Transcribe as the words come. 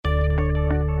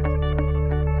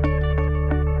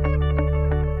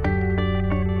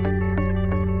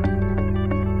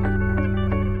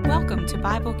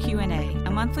Bible Q&A,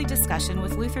 a monthly discussion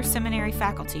with Luther Seminary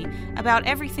faculty about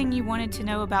everything you wanted to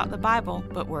know about the Bible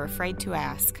but were afraid to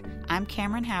ask. I'm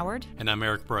Cameron Howard. And I'm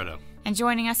Eric Barreto. And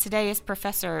joining us today is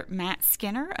Professor Matt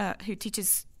Skinner, who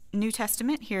teaches New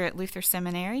Testament here at Luther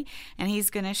Seminary, and he's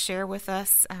going to share with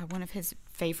us one of his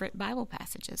favorite Bible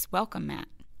passages. Welcome, Matt.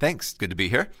 Thanks. Good to be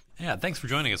here. Yeah, thanks for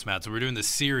joining us, Matt. So we're doing this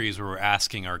series where we're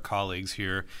asking our colleagues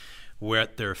here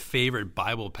what their favorite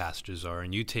Bible passages are,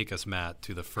 and you take us, Matt,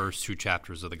 to the first two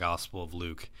chapters of the Gospel of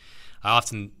Luke. I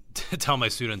often tell my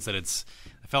students that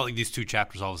I felt like these two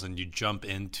chapters, all of a sudden, you jump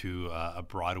into a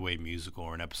Broadway musical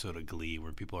or an episode of Glee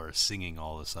where people are singing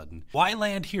all of a sudden. Why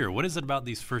land here? What is it about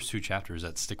these first two chapters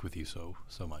that stick with you so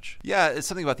much? Yeah, it's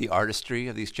something about the artistry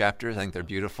of these chapters. I think they're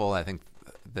beautiful. I think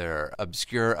they're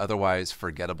obscure, otherwise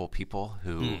forgettable people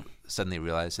who suddenly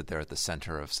realize that they're at the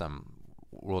center of some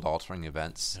world-altering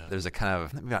events. Yeah. There's a kind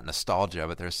of, maybe not nostalgia,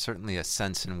 but there's certainly a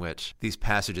sense in which these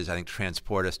passages, I think,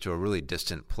 transport us to a really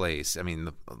distant place. I mean,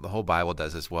 the whole Bible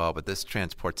does as well, but this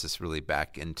transports us really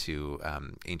back into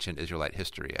ancient Israelite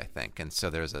history, I think. And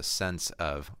so there's a sense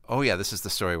of, oh yeah, this is the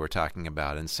story we're talking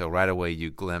about. And so right away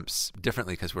you glimpse,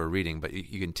 differently because we're reading, but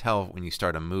you can tell when you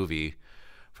start a movie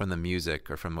from the music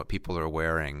or from what people are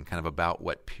wearing, kind of about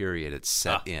what period it's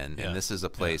set in. Yeah. And this is a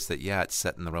place that, it's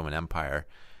set in the Roman Empire,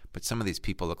 but some of these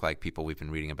people look like people we've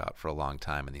been reading about for a long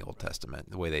time in the Old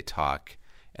Testament, the way they talk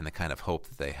and the kind of hope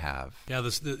that they have. Yeah,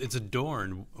 it's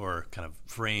adorned or kind of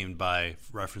framed by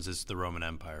references to the Roman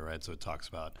Empire, right? So it talks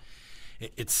about,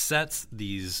 it sets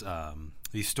these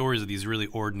stories of these really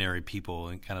ordinary people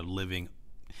and kind of living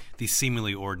these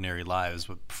seemingly ordinary lives,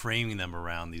 but framing them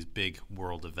around these big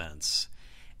world events.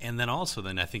 And then also,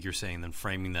 I think you're saying,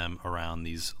 framing them around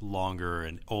these longer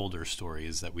and older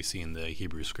stories that we see in the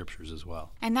Hebrew Scriptures as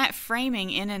well. And that framing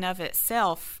in and of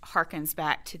itself harkens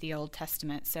back to the Old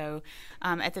Testament. So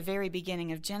at the very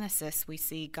beginning of Genesis, we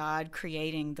see God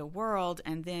creating the world,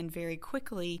 and then very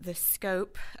quickly the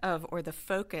scope of, or the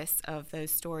focus of those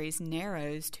stories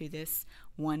narrows to this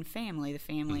one family, the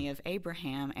family of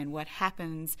Abraham, and what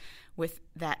happens with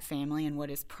that family and what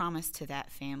is promised to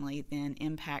that family then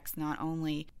impacts not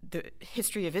only the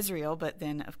history of Israel, but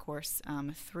then, of course,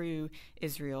 through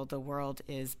Israel, the world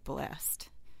is blessed.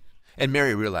 And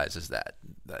Mary realizes that,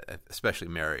 especially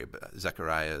Mary, but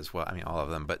Zechariah as well, I mean, all of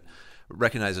them, but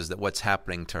recognizes that what's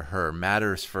happening to her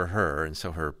matters for her, and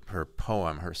so her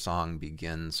poem, her song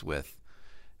begins with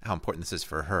how important this is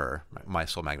for her. My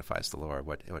soul magnifies the Lord,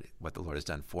 what the Lord has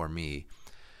done for me,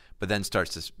 but then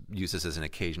starts to use this as an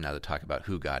occasion now to talk about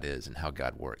who God is and how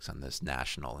God works on this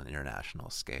national and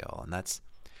international scale. And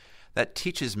that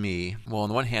teaches me, well, on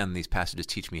the one hand, these passages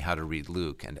teach me how to read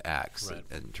Luke and Acts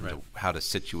in terms of how to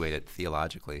situate it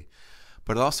theologically,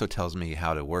 but it also tells me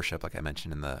how to worship, like I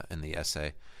mentioned in the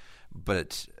essay.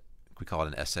 But we call it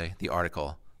an essay, the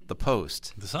article, the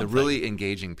post, the really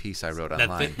engaging piece I wrote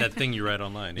online. That thing you write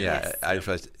online. Yeah, I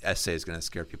realized essay is going to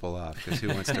scare people off because who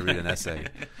wants to read an essay?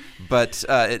 But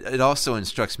it also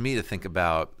instructs me to think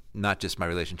about not just my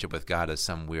relationship with God as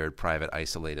some weird, private,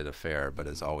 isolated affair, but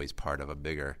as always part of a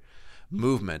bigger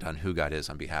movement on who God is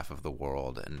on behalf of the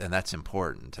world. And that's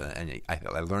important. And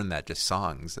I learned that just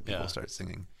songs that people start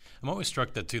singing. I'm always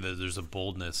struck that, too, that there's a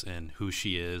boldness in who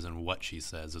she is and what she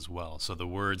says as well. So the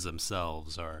words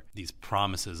themselves are these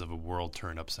promises of a world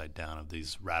turned upside down, of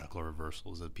these radical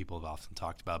reversals that people have often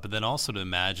talked about. But then also to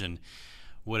imagine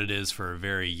what it is for a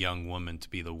very young woman to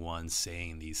be the one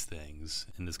saying these things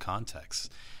in this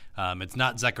context. It's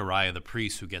not Zechariah the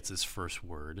priest who gets his first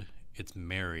word. It's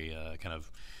Mary,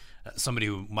 somebody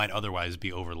who might otherwise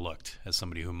be overlooked as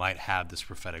somebody who might have this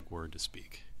prophetic word to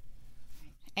speak.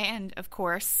 And, of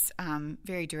course,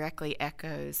 very directly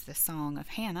echoes the song of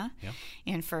Hannah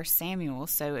in 1 Samuel.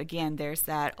 So, again, there's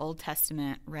that Old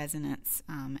Testament resonance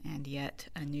and yet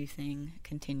a new thing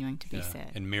continuing to be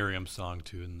said. And Miriam's song,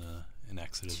 too, in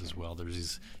Exodus as well. There's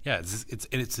these,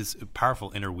 it's this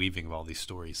powerful interweaving of all these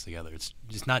stories together. It's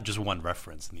just not just one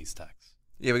reference in these texts.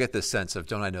 Yeah, we get this sense of,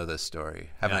 don't I know this story?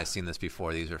 Haven't I seen this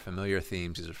before? These are familiar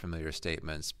themes. These are familiar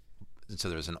statements. And so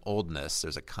there's an oldness,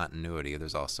 there's a continuity,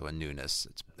 there's also a newness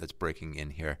that's breaking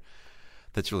in here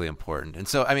that's really important. And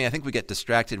so, I mean, I think we get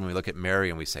distracted when we look at Mary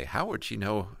and we say, how would she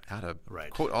know how to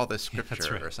quote all this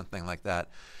scripture or something like that,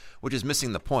 which is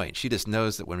missing the point. She just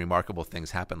knows that when remarkable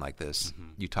things happen like this,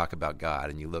 you talk about God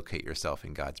and you locate yourself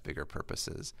in God's bigger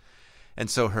purposes. And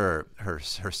so her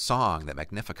song, that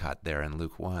Magnificat there in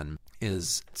Luke 1,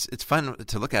 it's fun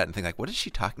to look at and think, like, what is she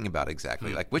talking about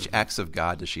exactly? Like, which acts of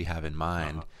God does she have in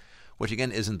mind? Which,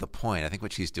 again, isn't the point. I think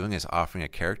what she's doing is offering a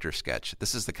character sketch.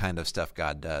 This is the kind of stuff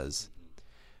God does.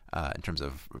 in terms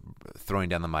of throwing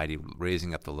down the mighty,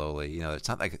 raising up the lowly. It's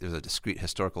not like there's a discrete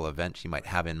historical event she might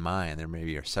have in mind. There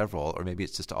maybe are several, or maybe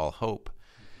it's just all hope.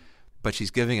 But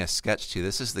she's giving a sketch to,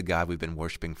 this is the God we've been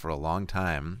worshiping for a long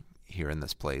time here in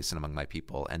this place and among my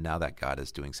people, and now that God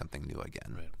is doing something new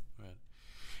again. Right.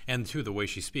 And too, the way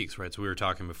she speaks, right? So we were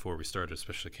talking before we started,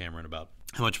 especially Cameron, about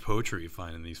how much poetry you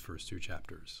find in these first 2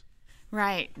 chapters.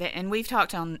 Right. And we've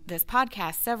talked on this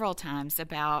podcast several times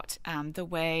about the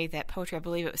way that poetry, I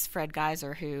believe it was Fred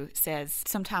Geiser who says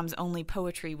sometimes only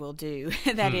poetry will do.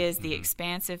 That is the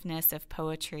expansiveness of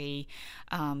poetry,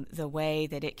 the way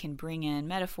that it can bring in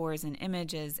metaphors and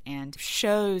images and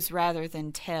shows rather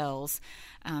than tells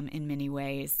in many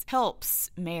ways. Helps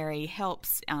Mary,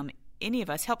 helps any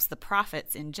of us, helps the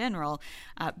prophets in general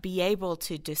be able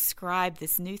to describe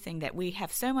this new thing that we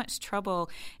have so much trouble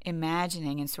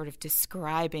imagining and sort of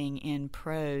describing in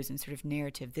prose and sort of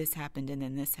narrative. This happened and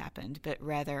then this happened, but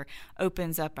rather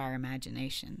opens up our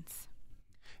imaginations.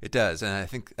 It does, and I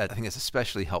think it's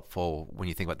especially helpful when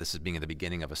you think about this as being at the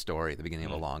beginning of a story, the beginning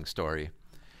of a long story,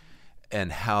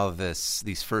 and how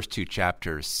these first 2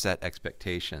 chapters set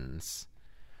expectations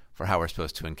for how we're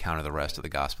supposed to encounter the rest of the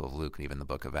Gospel of Luke and even the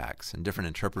book of Acts. And different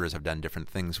interpreters have done different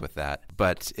things with that,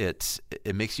 but it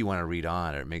makes you want to read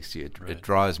on, or it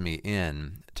draws me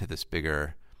in to this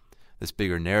bigger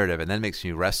narrative, and then makes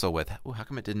me wrestle with, how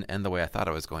come it didn't end the way I thought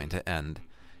it was going to end,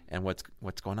 and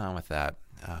what's going on with that.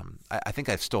 I think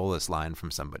I stole this line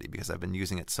from somebody because I've been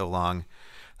using it so long,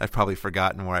 I've probably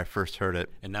forgotten where I first heard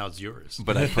it. And now it's yours.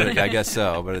 But I guess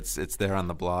so. But it's there on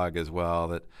the blog as well.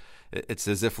 That it's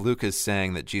as if Luke is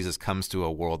saying that Jesus comes to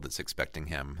a world that's expecting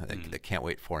him, that can't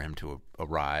wait for him to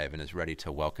arrive and is ready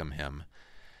to welcome him.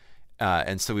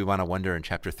 And so we want to wonder in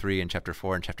chapter 3 and chapter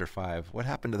 4 and chapter 5, what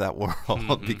happened to that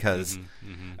world? Because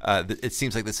it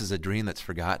seems like this is a dream that's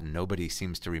forgotten. Nobody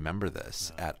seems to remember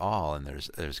this at all. And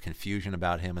there's confusion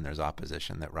about him, and there's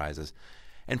opposition that rises.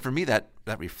 And for me, that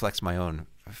reflects my own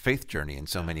faith journey in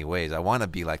so many ways. I want to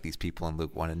be like these people in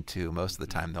Luke 1 and 2. Most of the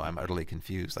time, though, I'm utterly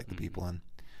confused, like the people in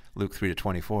Luke 3 to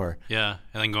 24. Yeah,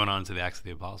 and then going on to the Acts of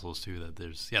the Apostles, too, that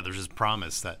there's this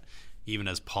promise that even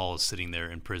as Paul is sitting there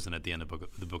in prison at the end of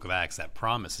the book of Acts, that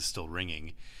promise is still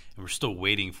ringing, and we're still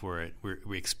waiting for it.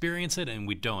 We experience it, and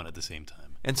we don't at the same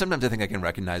time. And sometimes I think I can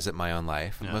recognize it in my own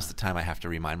life. Yeah. Most of the time I have to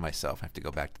remind myself, I have to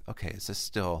go back, okay, is this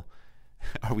still,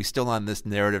 are we still on this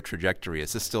narrative trajectory?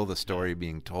 Is this still the story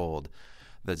being told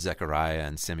that Zechariah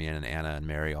and Simeon and Anna and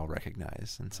Mary all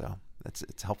recognize? And so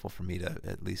it's helpful for me to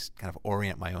at least kind of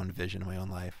orient my own vision in my own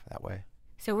life that way.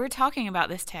 So we're talking about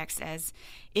this text as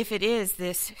if it is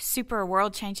this super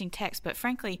world-changing text, but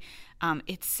frankly,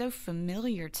 it's so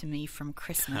familiar to me from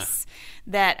Christmas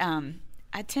that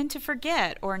I tend to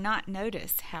forget or not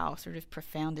notice how sort of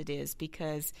profound it is,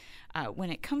 because when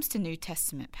it comes to New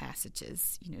Testament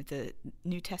passages, the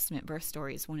New Testament birth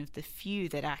story is one of the few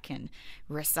that I can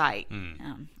recite.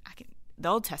 The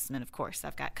Old Testament, of course,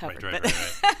 I've got covered. Right.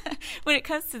 When it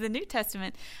comes to the New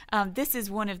Testament, this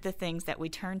is one of the things that we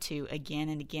turn to again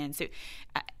and again. So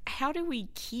how do we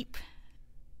keep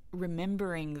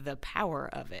remembering the power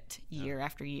of it year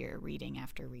after year, reading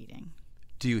after reading?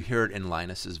 Do you hear it in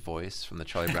Linus's voice from the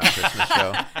Charlie Brown Christmas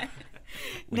show?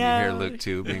 When you hear Luke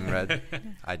 2 being read?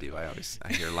 I do.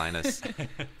 I hear Linus.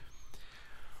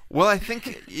 Well, I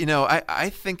think, I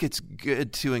think it's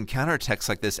good to encounter texts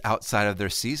like this outside of their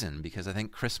season, because I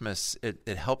think Christmas, it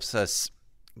helps us,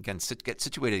 again, get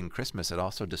situated in Christmas. It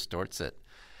also distorts it.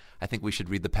 I think we should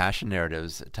read the Passion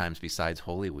narratives at times besides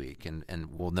Holy Week, and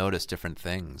we'll notice different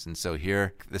things. And so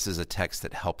here, this is a text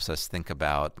that helps us think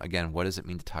about, again, what does it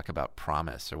mean to talk about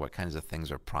promise, or what kinds of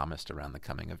things are promised around the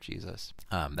coming of Jesus?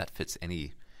 That fits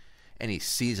any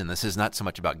season. This is not so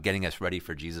much about getting us ready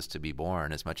for Jesus to be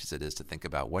born as much as it is to think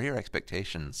about what are your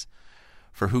expectations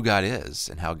for who God is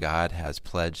and how God has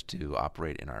pledged to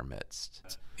operate in our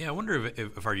midst. Yeah, I wonder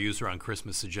if our user on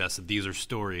Christmas suggests that these are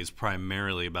stories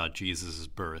primarily about Jesus'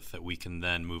 birth that we can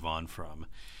then move on from.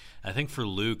 I think for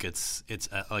Luke, it's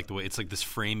like the way it's like this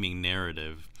framing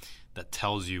narrative that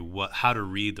tells you how to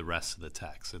read the rest of the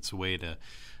text. It's a way to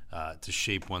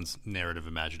shape one's narrative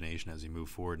imagination as you move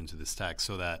forward into this text,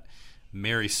 so that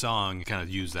Mary's song, kind of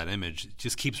use that image,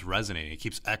 just keeps resonating. It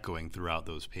keeps echoing throughout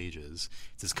those pages.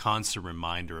 It's this constant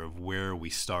reminder of where we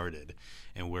started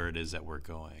and where it is that we're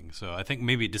going. So I think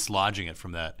maybe dislodging it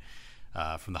from that,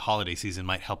 from the holiday season,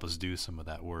 might help us do some of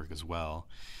that work as well.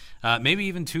 Maybe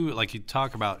even too, like you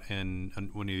talk about in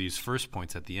one of these first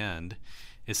points at the end,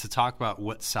 is to talk about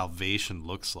what salvation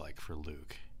looks like for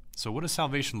Luke. So what does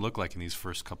salvation look like in these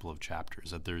first couple of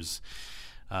chapters? That there's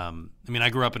I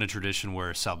grew up in a tradition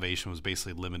where salvation was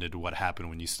basically limited to what happened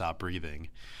when you stop breathing.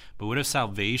 But what if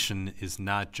salvation is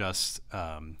not just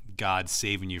God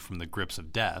saving you from the grips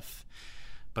of death,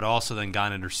 but also then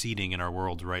God interceding in our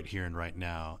world right here and right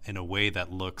now in a way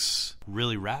that looks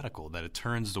really radical, that it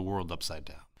turns the world upside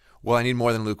down? Well, I need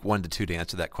more than Luke 1-2 to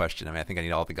answer that question. I think I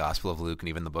need all the Gospel of Luke and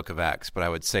even the book of Acts. But I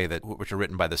would say that which are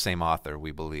written by the same author,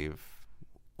 we believe.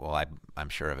 Well, I'm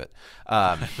sure of it.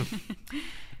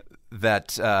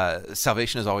 That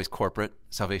salvation is always corporate.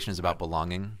 Salvation is about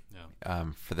belonging.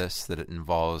 For this, that it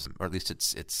involves, or at least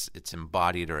it's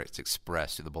embodied or it's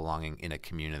expressed through the belonging in a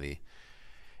community.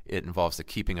 It involves the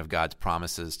keeping of God's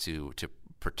promises to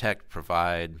protect,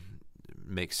 provide,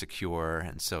 make secure,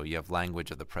 and so you have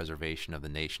language of the preservation of the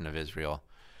nation of Israel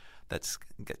that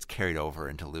gets carried over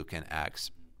into Luke and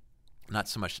Acts. Not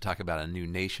so much to talk about a new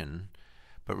nation,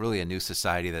 but really a new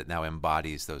society that now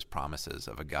embodies those promises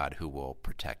of a God who will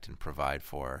protect and provide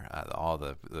for all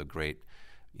the great,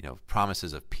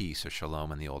 promises of peace or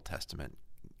shalom in the Old Testament.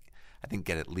 I think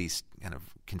get at least kind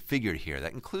of configured here.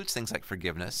 That includes things like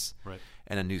forgiveness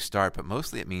and a new start, but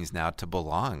mostly it means now to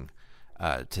belong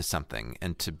to something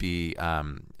and to be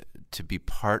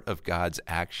part of God's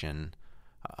action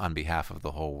on behalf of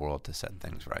the whole world to set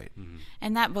things right. Mm-hmm.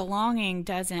 And that belonging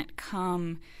doesn't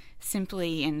come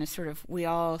simply in the sort of we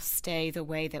all stay the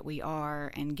way that we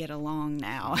are and get along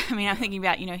now. I'm thinking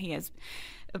about, he has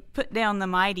put down the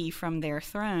mighty from their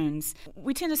thrones.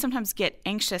 We tend to sometimes get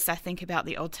anxious, I think, about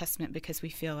the Old Testament because we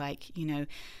feel like,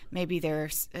 maybe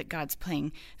there's God's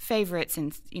playing favorites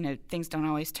and, things don't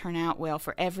always turn out well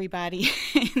for everybody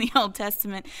in the Old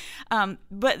Testament.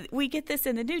 But we get this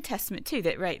in the New Testament too,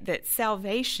 that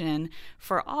salvation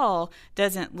for all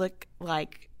doesn't look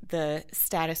like the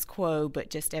status quo, but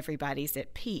just everybody's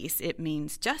at peace. It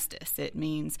means justice. It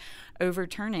means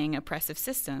overturning oppressive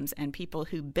systems, and people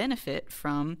who benefit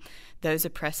from those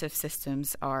oppressive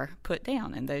systems are put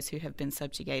down, and those who have been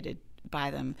subjugated by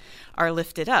them are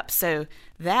lifted up. So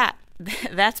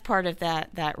that's part of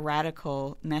that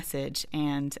radical message,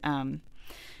 and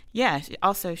it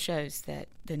also shows that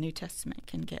the New Testament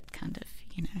can get kind of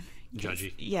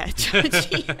judgy. Yeah,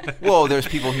 judgy. Well, there's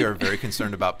people here who are very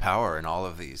concerned about power in all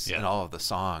of these, in all of the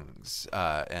songs,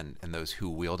 and those who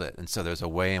wield it. And so there's a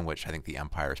way in which I think the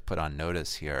empire is put on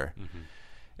notice here.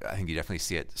 Mm-hmm. I think you definitely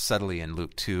see it subtly in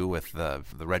Luke 2 with the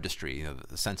registry,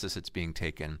 the census that's being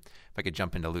taken. If I could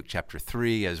jump into Luke chapter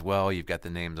 3 as well, you've got the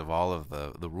names of all of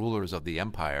the rulers of the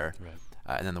empire.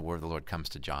 Right. And then the word of the Lord comes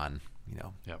to John,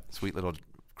 sweet little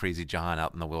crazy John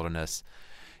out in the wilderness,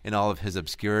 in all of his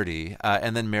obscurity.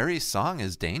 And then Mary's song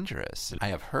is dangerous. I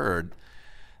have heard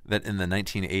that in the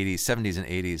 1980s, 70s and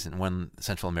 80s, in one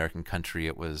Central American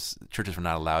country, churches were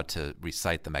not allowed to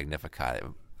recite the Magnificat.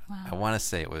 Wow. I want to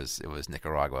say it was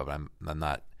Nicaragua, but I'm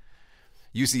not.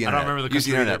 Use the internet. I don't remember the Use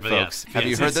the country internet, either, folks. Have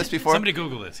you heard this before? Somebody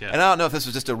Google this, yeah. And I don't know if this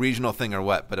was just a regional thing or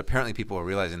what, but apparently people were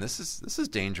realizing this is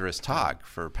dangerous talk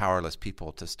for powerless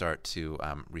people to start to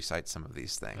recite some of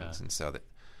these things. Yeah. And so that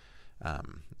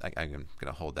I'm going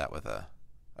to hold that with a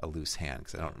loose hand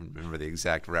because I don't remember the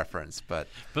exact reference. But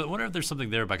I wonder if there's something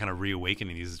there by kind of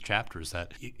reawakening these chapters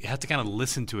that you have to kind of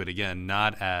listen to it again,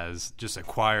 not as just a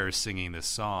choir singing this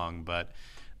song, but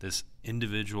this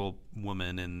individual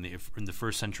woman in the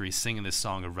first century singing this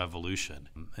song of revolution.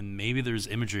 And maybe there's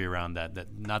imagery around that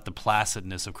not the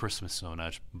placidness of Christmas so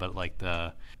much, but like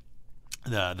the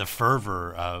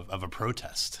fervor of a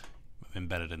protest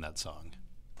embedded in that song.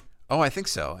 Oh, I think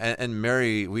so. And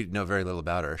Mary, we know very little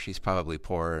about her. She's probably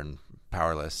poor and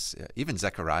powerless. Even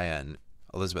Zechariah and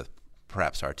Elizabeth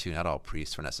perhaps are too. Not all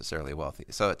priests were necessarily wealthy.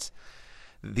 So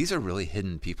these are really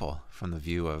hidden people from the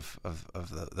view of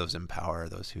those in power,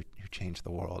 those who change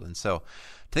the world. And so to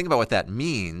think about what that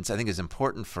means, I think is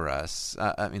important for us.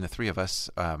 The three of us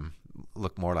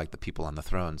look more like the people on the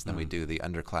thrones than we do the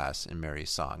underclass in Mary's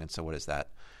song. And so what does that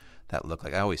look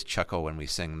like? I always chuckle when we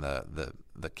sing the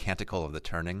Canticle of the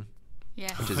Turning.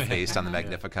 Yes. Which is based on the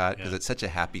Magnificat, because it's such a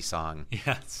happy song.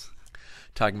 Yes.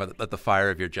 Talking about let the fire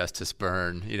of your justice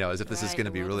burn, as if this is going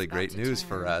to be really great news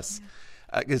for us.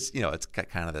 Because, it's got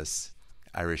kind of this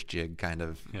Irish jig kind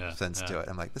of sense to it.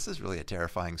 I'm like, this is really a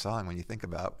terrifying song when you think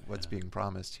about what's being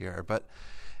promised here. But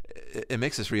it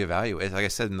makes us reevaluate. Like I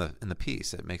said in the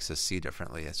piece, it makes us see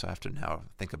differently. So I have to now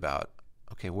think about,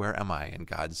 okay, where am I in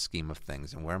God's scheme of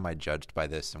things, and where am I judged by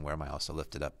this, and where am I also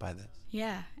lifted up by this?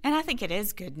 Yeah, and I think it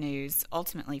is good news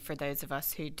ultimately for those of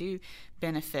us who do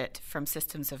benefit from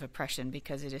systems of oppression,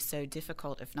 because it is so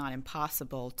difficult, if not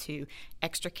impossible, to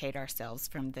extricate ourselves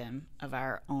from them of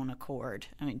our own accord.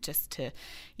 Just to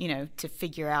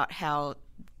figure out how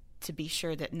to be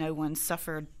sure that no one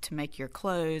suffered to make your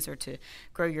clothes or to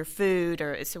grow your food,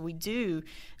 so we do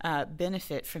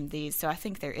benefit from these. So I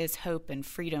think there is hope and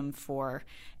freedom for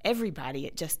everybody.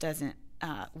 It just doesn't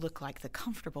look like the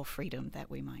comfortable freedom that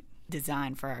we might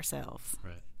design for ourselves.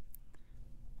 Right.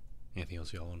 Anything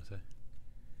else you all want to say?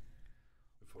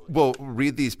 Well,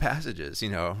 read these passages,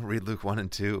 read Luke 1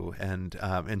 and 2,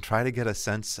 and try to get a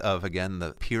sense of, again,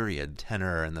 the period,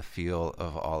 tenor, and the feel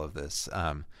of all of this.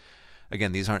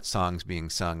 Again, these aren't songs being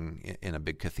sung in a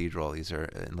big cathedral. These are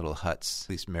in little huts, at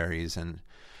least Mary's and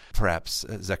perhaps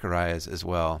Zechariah's as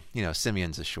well.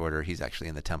 Simeon's is shorter. He's actually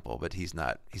in the temple, but he's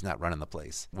not running the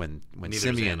place. When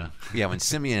Simeon, when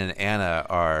Simeon and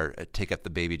Anna take up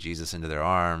the baby Jesus into their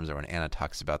arms, or when Anna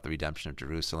talks about the redemption of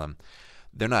Jerusalem,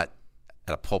 they're not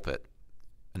at a pulpit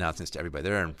announcing this to everybody.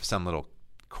 They're in some little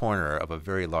corner of a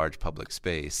very large public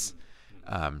space,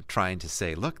 trying to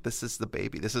say, look, this is the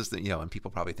baby. This is the, and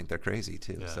people probably think they're crazy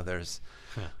too. Yeah. So there's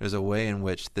a way in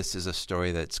which this is a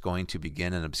story that's going to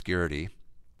begin in obscurity,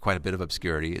 quite a bit of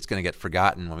obscurity. It's going to get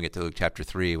forgotten when we get to Luke chapter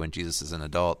 3 when Jesus is an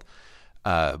adult,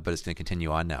 but it's going to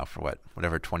continue on now for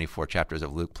whatever 24 chapters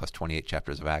of Luke plus 28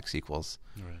 chapters of Acts equals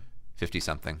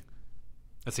 50-something.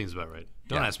 That seems about right.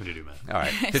 Don't ask me to do math. All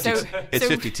right. It's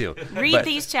 52. Read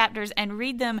these chapters and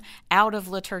read them out of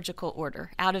liturgical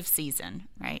order, out of season,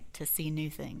 right, to see new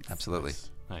things. Absolutely.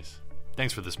 Nice.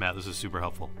 Thanks for this, Matt. This is super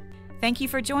helpful. Thank you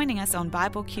for joining us on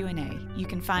Bible Q&A. You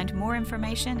can find more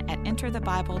information at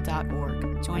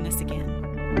enterthebible.org. Join us again.